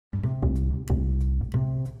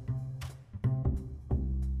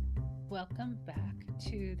Welcome back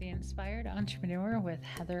to The Inspired Entrepreneur with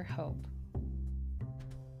Heather Hope.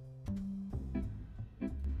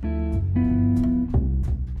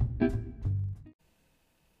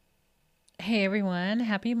 Hey everyone,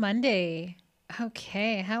 happy Monday.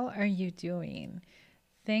 Okay, how are you doing?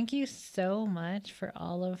 Thank you so much for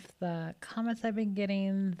all of the comments I've been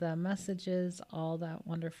getting, the messages, all that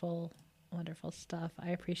wonderful, wonderful stuff.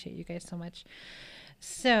 I appreciate you guys so much.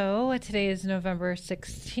 So today is November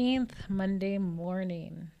 16th, Monday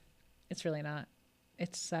morning. It's really not.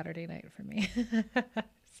 It's Saturday night for me.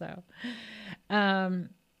 So, um,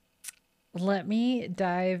 let me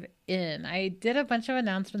dive in. I did a bunch of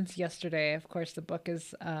announcements yesterday. Of course, the book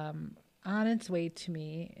is on its way to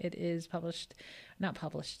me. It is published, not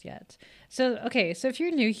published yet. So, okay. So if you're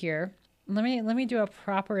new here, let me do a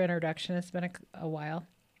proper introduction. It's been a while.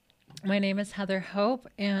 My name is Heather Hope,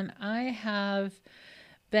 and I have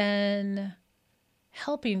been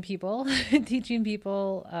helping people, teaching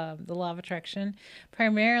people the law of attraction,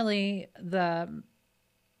 primarily the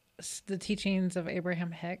teachings of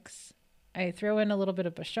Abraham Hicks. I throw in a little bit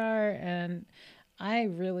of Bashar, and I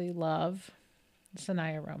really love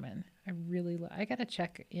Sanaya Roman. I gotta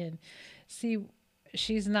check in, see.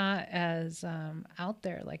 She's not as out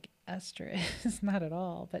there like Esther is, not at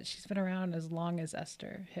all, but she's been around as long as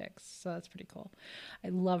Esther Hicks, so that's pretty cool. I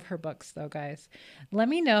love her books though, guys. Let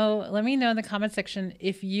me know in the comment section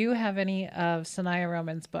if you have any of Sanaya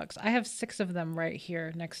Roman's books. I have 6 of them right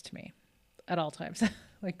here next to me at all times.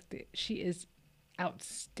 She is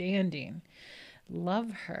outstanding.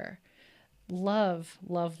 Love her. Love,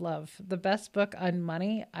 love, love. The best book on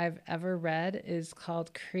money I've ever read is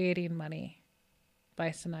called Creating Money by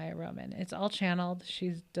Sanaya Roman. It's all channeled.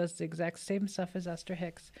 She does the exact same stuff as Esther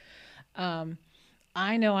Hicks.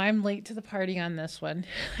 I know I'm late to the party on this one.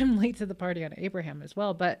 I'm late to the party on Abraham as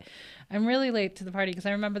well, but I'm really late to the party because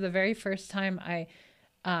I remember the very first time I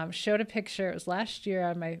showed a picture, it was last year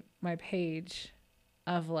on my page,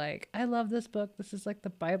 of like, I love this book. This is like the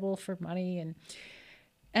Bible for money.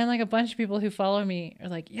 And like a bunch of people who follow me are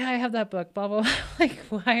like, yeah, I have that book, blah, blah, blah. Like,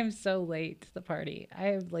 why I'm so late to the party.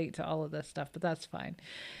 I am late to all of this stuff, but that's fine.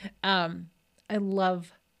 I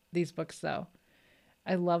love these books though.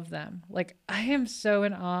 I love them. Like, I am so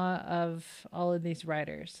in awe of all of these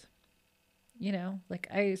writers. You know, like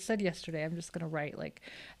I said yesterday, I'm just going to write, I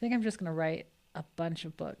think I'm just going to write a bunch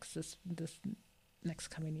of books this next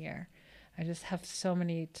coming year. I just have so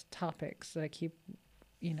many topics that I keep,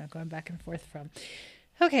 going back and forth from.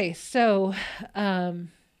 Okay, so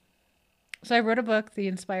I wrote a book, The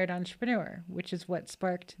Inspired Entrepreneur, which is what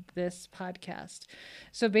sparked this podcast.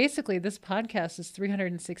 So basically, this podcast is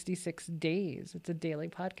 366 days. It's a daily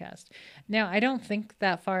podcast. Now, I don't think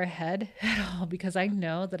that far ahead at all because I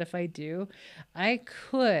know that if I do, I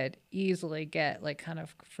could easily get kind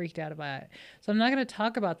of freaked out about it. So I'm not going to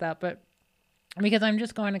talk about that, but because I'm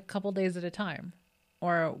just going a couple days at a time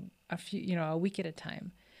or a week at a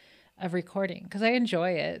time of recording because I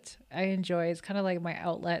enjoy it. It's kind of like my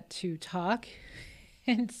outlet to talk.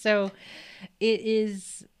 And so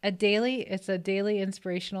it's a daily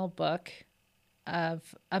inspirational book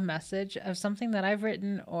of a message of something that I've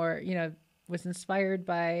written or, was inspired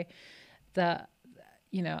by the,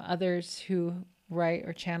 others who write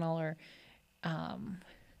or channel or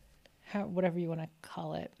whatever you want to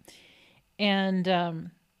call it. And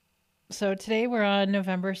so today we're on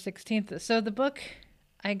November 16th. So the book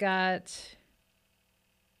I got,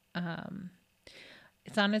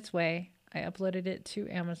 it's on its way. I uploaded it to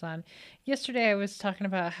Amazon. Yesterday I was talking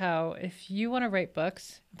about how if you want to write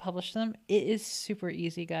books and publish them, it is super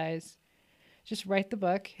easy, guys. Just write the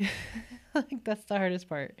book. That's the hardest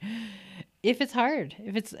part. If it's hard,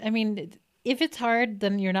 if it's hard,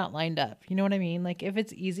 then you're not lined up. You know what I mean? Like if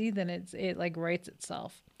it's easy, then it writes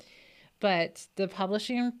itself. But the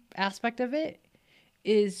publishing aspect of it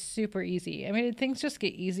is super easy. I mean, things just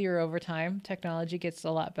get easier over time. Technology gets a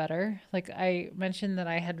lot better. Like I mentioned that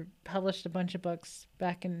I had published a bunch of books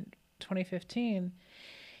back in 2015,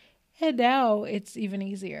 and now it's even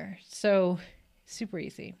easier. So super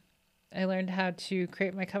easy. I learned how to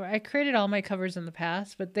create my cover. I created all my covers in the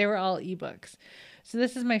past, but they were all ebooks. So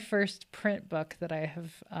this is my first print book that I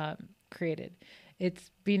have created. It's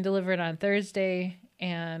being delivered on Thursday,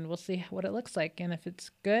 and we'll see what it looks like. And if it's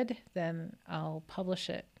good, then I'll publish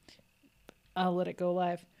it. I'll let it go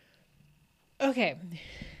live. Okay,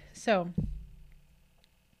 so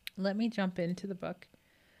let me jump into the book.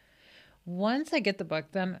 Once I get the book,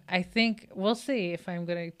 then I think we'll see if I'm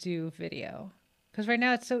going to do video. Because right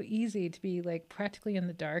now it's so easy to be practically in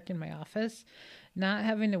the dark in my office, not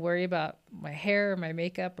having to worry about my hair or my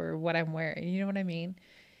makeup or what I'm wearing. You know what I mean?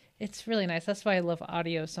 It's really nice. That's why I love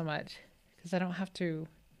audio so much. because I don't have to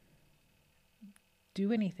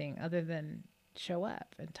do anything other than show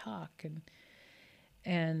up and talk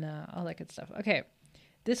and all that good stuff. Okay,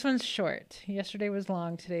 this one's short. Yesterday was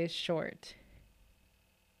long. Today is short.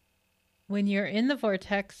 When you're in the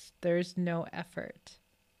vortex, there's no effort.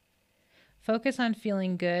 Focus on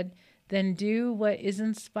feeling good, then do what is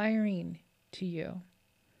inspiring to you.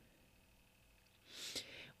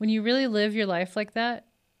 When you really live your life like that,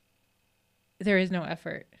 there is no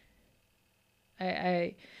effort.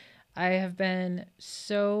 I have been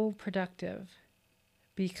so productive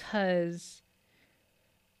because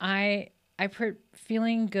I put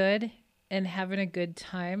feeling good and having a good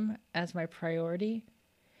time as my priority,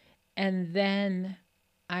 and then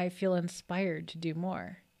I feel inspired to do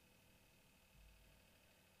more.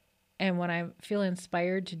 And when I feel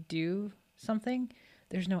inspired to do something,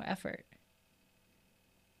 there's no effort.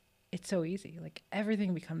 It's so easy. Like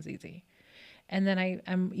everything becomes easy. And then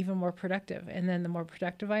I'm even more productive. And then the more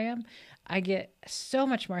productive I am, I get so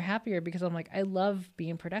much more happier because I'm like, I love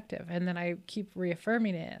being productive. And then I keep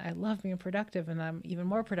reaffirming it. I love being productive and I'm even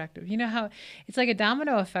more productive. You know how it's like a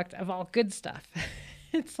domino effect of all good stuff.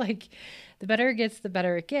 It's like the better it gets, the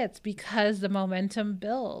better it gets because the momentum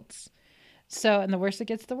builds. So, and the worse it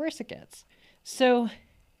gets, the worse it gets. So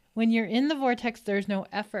when you're in the vortex, there's no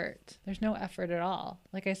effort. There's no effort at all.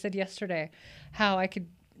 Like I said yesterday, how I could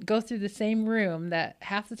go through the same room that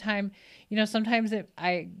half the time, you know, sometimes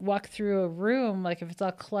I walk through a room, like if it's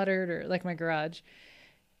all cluttered or like my garage,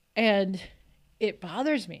 and it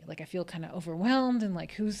bothers me. Like I feel kind of overwhelmed and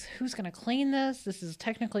like, who's going to clean this? This is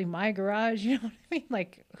technically my garage. You know what I mean?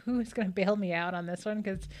 Like who is going to bail me out on this one?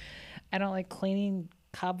 Cause I don't like cleaning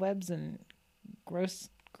cobwebs and gross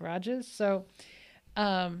garages. So,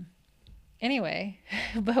 anyway,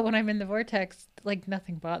 but when I'm in the vortex, like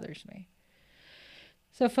nothing bothers me.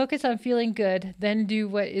 So focus on feeling good, then do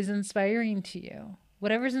what is inspiring to you.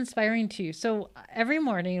 Whatever's inspiring to you. So every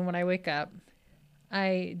morning when I wake up,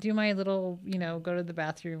 I do my little, go to the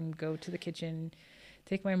bathroom, go to the kitchen,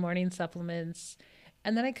 take my morning supplements,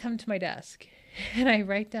 and then I come to my desk and I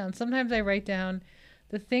write down. Sometimes I write down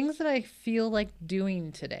the things that I feel like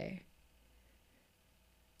doing today.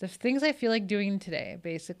 The things I feel like doing today,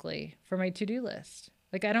 basically, for my to-do list.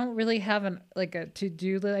 Like I don't really have a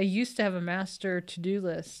to-do list. I used to have a master to-do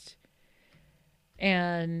list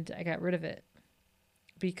and I got rid of it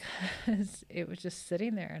because it was just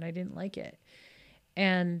sitting there and I didn't like it.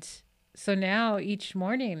 And so now each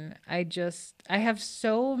morning I have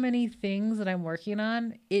so many things that I'm working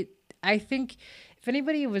on. I think if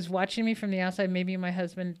anybody was watching me from the outside, maybe my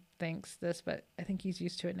husband thinks this, but I think he's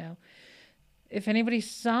used to it now. If anybody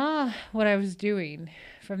saw what I was doing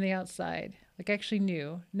from the outside, like actually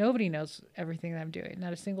knew, nobody knows everything that I'm doing,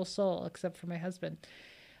 not a single soul except for my husband.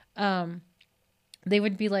 They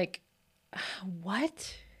would be like,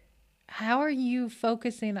 what? How are you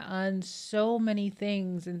focusing on so many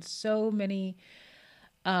things and so many,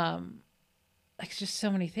 just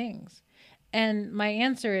so many things? And my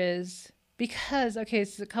answer is because, okay,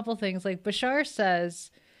 so a couple things. Like Bashar says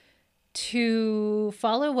to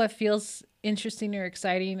follow what feels interesting or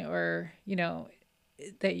exciting or,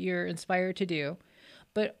 that you're inspired to do,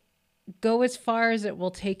 but go as far as it will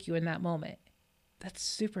take you in that moment. That's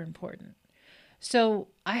super important. So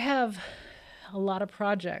I have a lot of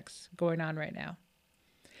projects going on right now,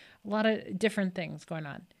 a lot of different things going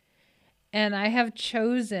on. And I have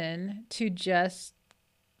chosen to just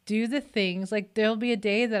do the things, like there'll be a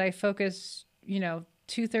day that I focus,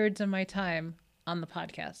 2/3 of my time on the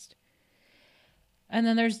podcast. And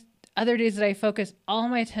then there's other days that I focus all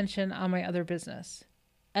my attention on my other business.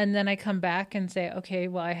 And then I come back and say, okay,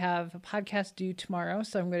 well, I have a podcast due tomorrow.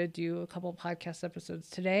 So I'm going to do a couple of podcast episodes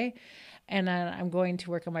today. And then I'm going to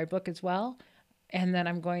work on my book as well. And then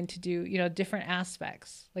I'm going to do, different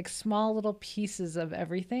aspects, like small little pieces of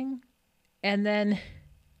everything. And then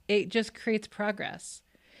it just creates progress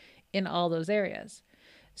in all those areas.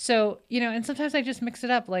 So, and sometimes I just mix it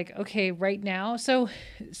up like, okay, right now. So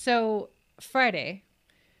Friday,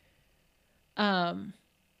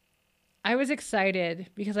 I was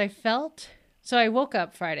excited because I woke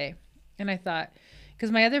up Friday and I thought,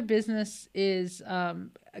 because my other business is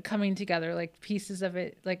coming together, like pieces of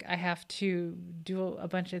it, like I have to do a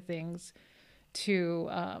bunch of things to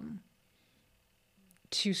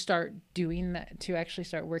start doing that, to actually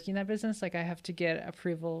start working that business. Like I have to get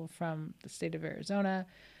approval from the state of Arizona,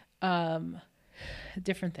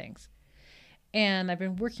 different things. And I've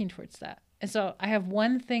been working towards that. And so I have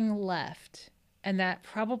one thing left, and that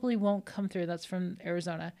probably won't come through. That's from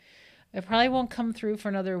Arizona. It probably won't come through for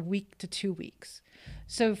another week to 2 weeks.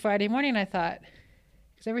 So Friday morning I thought,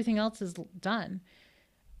 because everything else is done,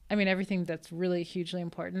 I mean, everything that's really hugely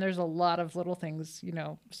important. There's a lot of little things, you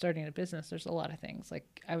know, starting a business. There's a lot of things.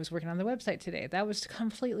 Like I was working on the website today. That was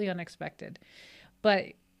completely unexpected, but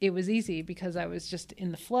it was easy because I was just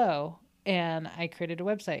in the flow and I created a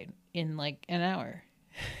website in like an hour.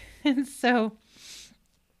 And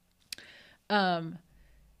um,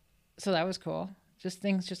 so that was cool. Just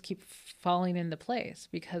things just keep falling into place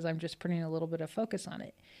because I'm just putting a little bit of focus on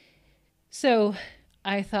it. So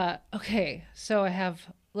I thought, okay, so I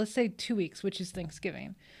have, let's say 2 weeks, which is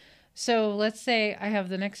Thanksgiving. So let's say I have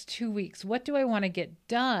the next 2 weeks. What do I want to get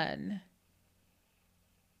done?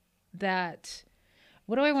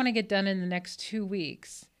 What do I want to get done in the next 2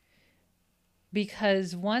 weeks?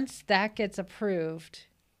 Because once that gets approved,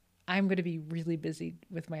 I'm going to be really busy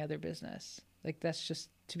with my other business. Like that's just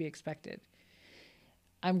to be expected.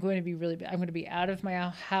 I'm going to be out of my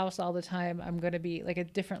house all the time. I'm going to be like a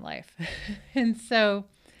different life. And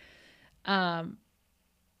um,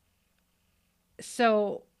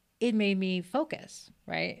 so it made me focus,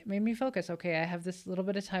 right? It made me focus. Okay, I have this little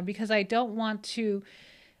bit of time because I don't want to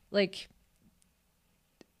like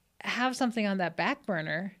have something on that back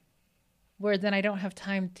burner where then I don't have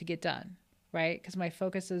time to get done, right? Because my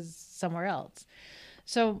focus is somewhere else.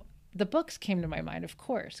 So the books came to my mind, of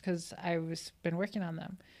course, because I was been working on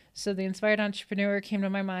them. So the Inspired Entrepreneur came to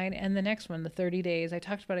my mind, and the next one, the 30 days. I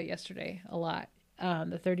talked about it yesterday a lot.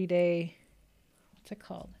 The 30-day, what's it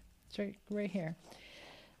called? It's right here.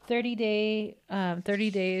 30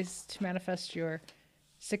 days to manifest your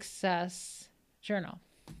success journal.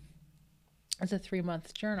 It's a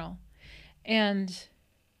 3-month journal, and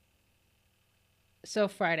so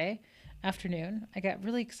Friday afternoon, I got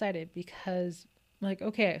really excited because like,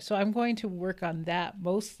 okay, so I'm going to work on that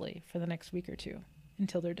mostly for the next week or two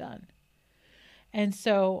until they're done. And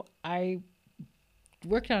so I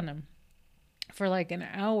worked on them for like an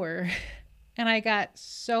hour and I got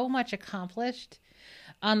so much accomplished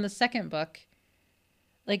on the second book.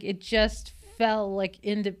 Like it just fell like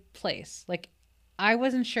into place. Like I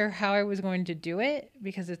wasn't sure how I was going to do it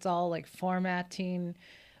because it's all like formatting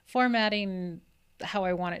how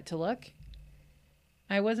I want it to look.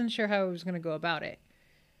 I wasn't sure how I was going to go about it.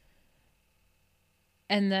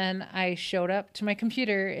 And then I showed up to my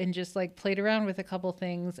computer and just like played around with a couple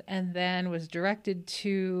things and then was directed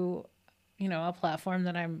to, you know, a platform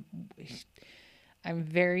that I'm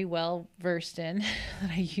very well versed in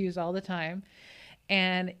that I use all the time.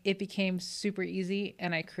 And it became super easy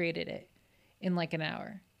and I created it in like an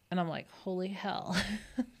hour. And I'm like, holy hell,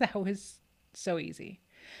 that was so easy.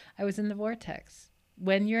 I was in the vortex.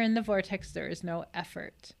 When you're in the vortex, there is no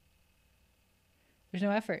effort. There's no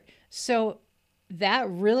effort. So that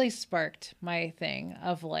really sparked my thing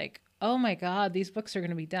of like, oh my God, these books are going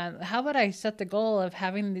to be done. How about I set the goal of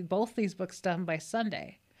having both these books done by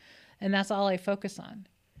Sunday? And that's all I focus on.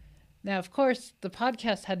 Now, of course, the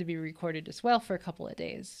podcast had to be recorded as well for a couple of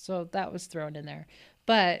days. So that was thrown in there.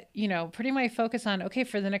 But, you know, putting my focus on, okay,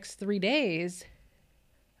 for the next 3 days,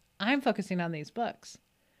 I'm focusing on these books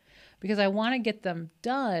because I want to get them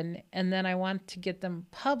done and then I want to get them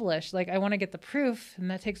published. Like I want to get the proof, and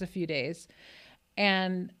that takes a few days,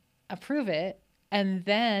 and approve it. And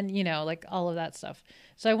then, you know, like all of that stuff.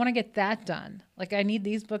 So I want to get that done. Like I need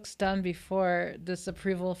these books done before this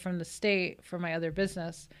approval from the state for my other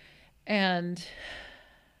business. And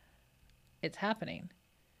it's happening.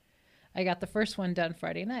 I got the first one done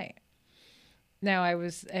Friday night. Now I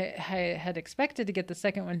had expected to get the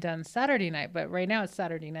second one done Saturday night, but right now it's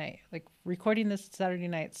Saturday night. Like recording this Saturday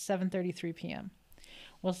night, 7:33 p.m.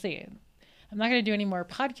 We'll see. I'm not going to do any more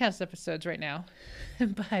podcast episodes right now,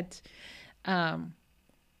 but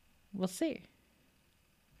we'll see.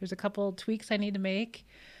 There's a couple tweaks I need to make.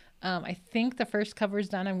 I think the first cover is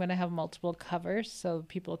done. I'm going to have multiple covers so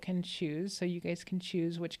people can choose. So you guys can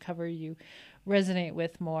choose which cover you resonate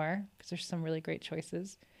with more because there's some really great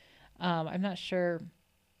choices. I'm not sure,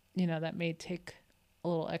 you know, that may take a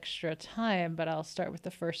little extra time, but I'll start with the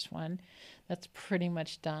first one. That's pretty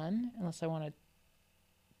much done unless I want to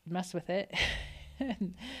mess with it.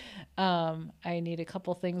 I need a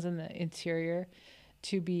couple things in the interior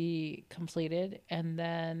to be completed and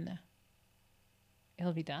then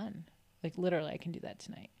it'll be done. Like literally I can do that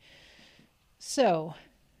tonight. So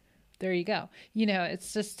there you go. You know,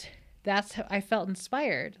 it's just, that's how I felt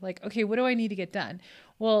inspired. Like, okay, what do I need to get done?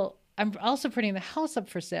 Well, I'm also putting the house up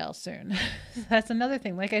for sale soon. That's another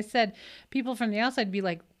thing. Like I said, people from the outside be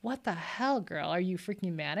like, what the hell, girl? Are you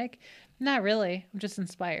freaking manic? Not really. I'm just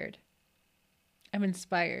inspired. I'm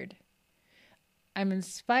inspired. I'm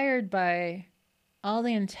inspired by all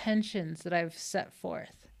the intentions that I've set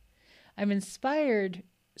forth. I'm inspired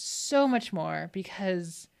so much more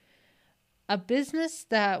because a business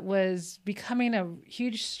that was becoming a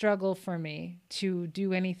huge struggle for me to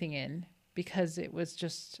do anything in because it was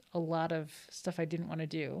just a lot of stuff I didn't want to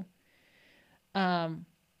do. I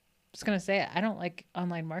was going to say, I don't like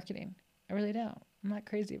online marketing. I really don't. I'm not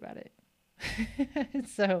crazy about it.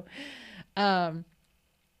 So, um,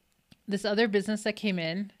 this other business that came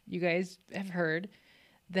in, you guys have heard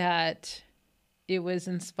that it was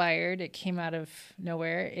inspired. It came out of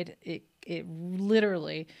nowhere. It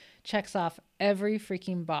literally checks off every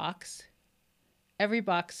freaking box, every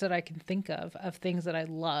box that I can think of things that I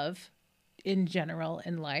love in general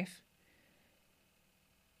in life,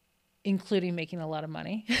 including making a lot of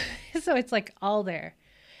money. So it's like all there.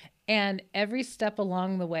 And every step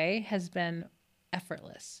along the way has been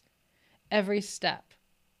effortless. Every step.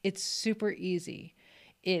 It's super easy.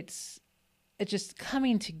 It's just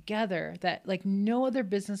coming together that like no other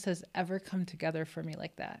business has ever come together for me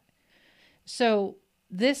like that. So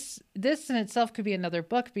this in itself could be another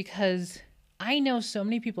book, because I know so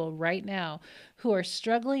many people right now who are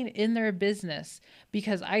struggling in their business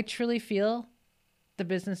because I truly feel the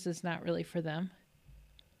business is not really for them.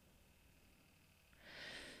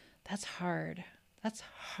 That's hard. That's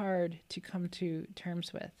hard to come to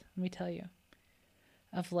terms with. Let me tell you.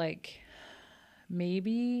 Of like,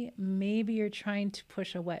 maybe you're trying to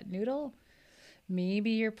push a wet noodle.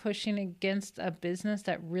 Maybe you're pushing against a business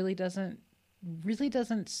that really doesn't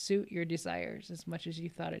suit your desires as much as you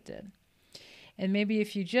thought it did. And maybe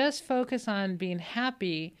if you just focus on being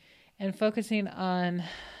happy and focusing on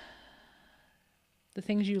the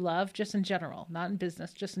things you love, just in general, not in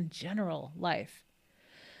business, just in general life,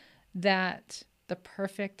 that the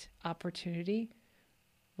perfect opportunity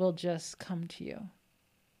will just come to you.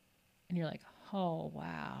 And you're like, oh,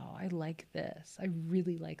 wow, I like this. I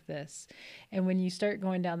really like this. And when you start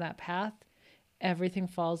going down that path, everything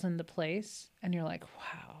falls into place. And you're like,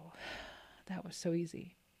 wow, that was so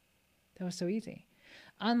easy. That was so easy.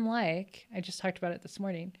 Unlike, I just talked about it this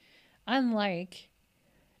morning, unlike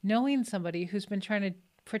knowing somebody who's been trying to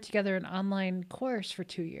put together an online course for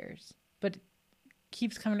 2 years, but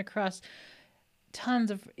keeps coming across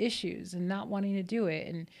tons of issues and not wanting to do it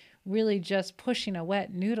and really just pushing a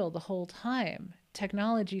wet noodle the whole time.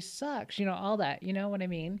 Technology sucks, all that, you know what I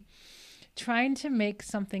mean? Trying to make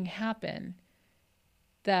something happen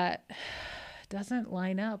that doesn't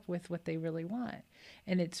line up with what they really want.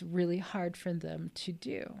 And it's really hard for them to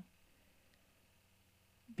do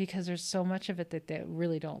because there's so much of it that they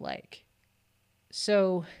really don't like.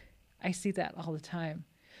 So I see that all the time.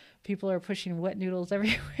 People are pushing wet noodles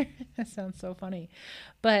everywhere. That sounds so funny.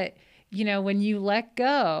 But, when you let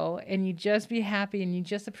go and you just be happy and you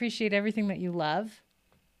just appreciate everything that you love,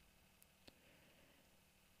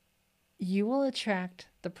 you will attract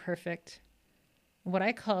the perfect, what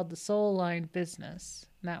I called the soul-aligned business.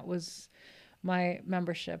 And that was my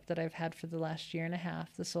membership that I've had for the last year and a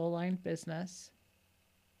half, the soul-aligned business.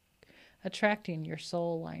 Attracting your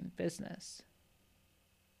soul-aligned business.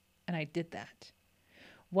 And I did that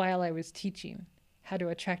while I was teaching how to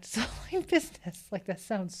attract soul-aligned business. Like, that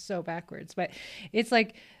sounds so backwards, but it's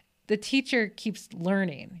like the teacher keeps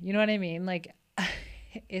learning. You know what I mean? Like,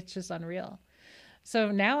 it's just unreal.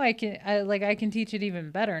 So now I can teach it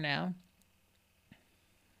even better now,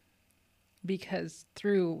 because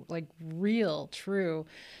through like real, true,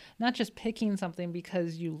 not just picking something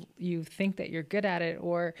because you think that you're good at it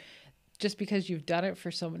or just because you've done it for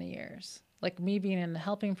so many years. Like me being in the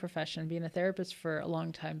helping profession, being a therapist for a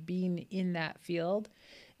long time, being in that field,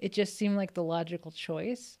 it just seemed like the logical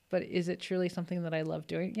choice. But is it truly something that I love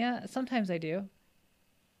doing? Yeah, sometimes I do.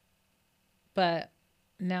 But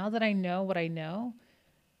now that I know what I know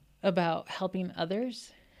about helping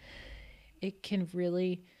others, it can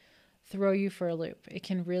really throw you for a loop. It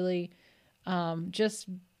can really there's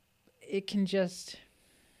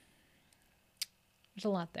a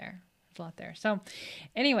lot there. There's a lot there. So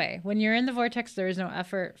anyway, when you're in the vortex, there is no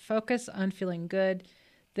effort. Focus on feeling good.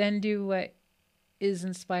 Then do what is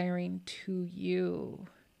inspiring to you.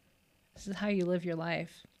 This is how you live your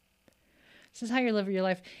life. This is how you live your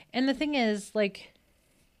life. And the thing is, like,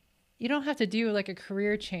 you don't have to do like a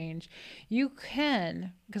career change. You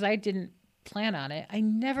can, because I didn't plan on it. I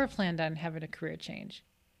never planned on having a career change.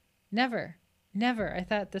 Never. I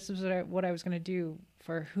thought this was what I was going to do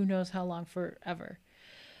for who knows how long, forever.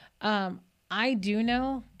 I do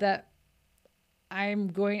know that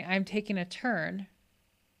I'm taking a turn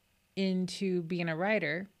into being a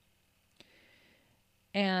writer,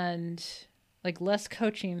 and like less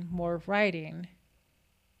coaching, more writing,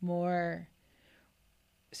 more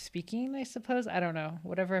speaking, I suppose. I don't know,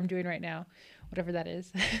 whatever I'm doing right now, whatever that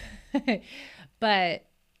is. But,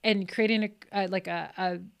 and creating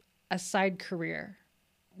a a side career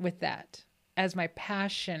with that as my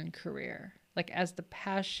passion career, like as the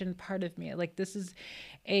passion part of me. Like this is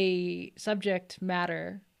a subject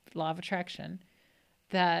matter, law of attraction,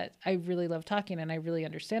 that I really love talking and I really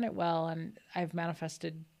understand it well. And I've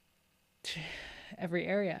manifested every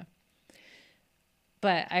area.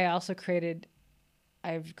 But I've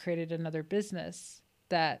created another business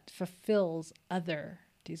that fulfills other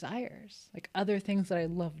desires, like other things that I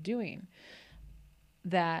love doing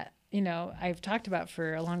that, I've talked about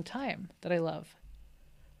for a long time that I love.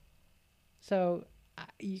 So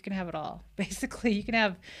you can have it all. Basically, you can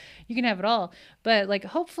have it all. But like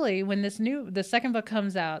hopefully when the second book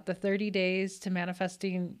comes out, the 30 days to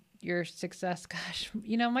manifesting your success, gosh,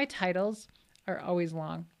 my titles are always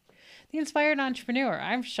long. The Inspired Entrepreneur.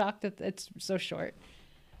 I'm shocked that it's so short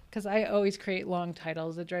because I always create long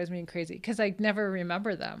titles. It drives me crazy because I never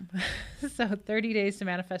remember them. So 30 days to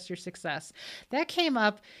manifest your success. That came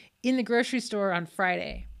up in the grocery store on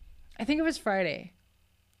Friday. I think it was Friday.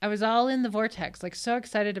 I was all in the vortex, like so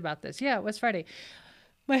excited about this. Yeah, it was Friday.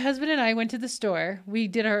 My husband and I went to the store. We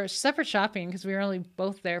did our separate shopping because we were only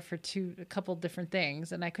both there for a couple different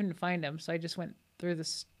things, and I couldn't find him, so I just went through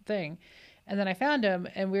this thing, and then I found him,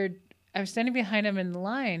 and I was standing behind him in the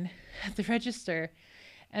line at the register,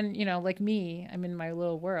 and like me, I'm in my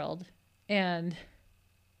little world, and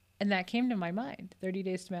that came to my mind. 30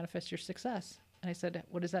 days to manifest your success. And I said,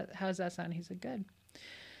 "What is that? How does that sound?" He said, "Good."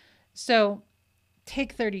 So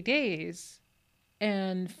take 30 days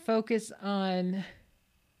and focus on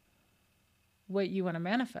what you want to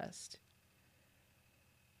manifest.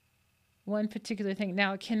 One particular thing.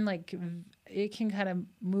 Now it can kind of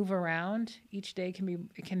move around. Each day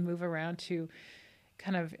it can move around to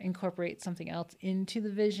kind of incorporate something else into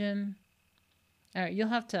the vision. All right, you'll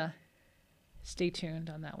have to stay tuned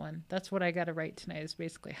on that one. That's what I got to write tonight, is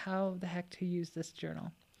basically how the heck to use this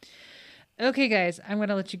journal. Okay, guys, I'm going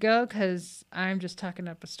to let you go because I'm just talking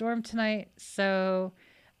up a storm tonight. So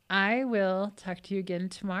I will talk to you again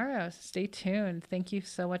tomorrow. Stay tuned. Thank you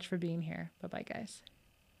so much for being here. Bye-bye, guys.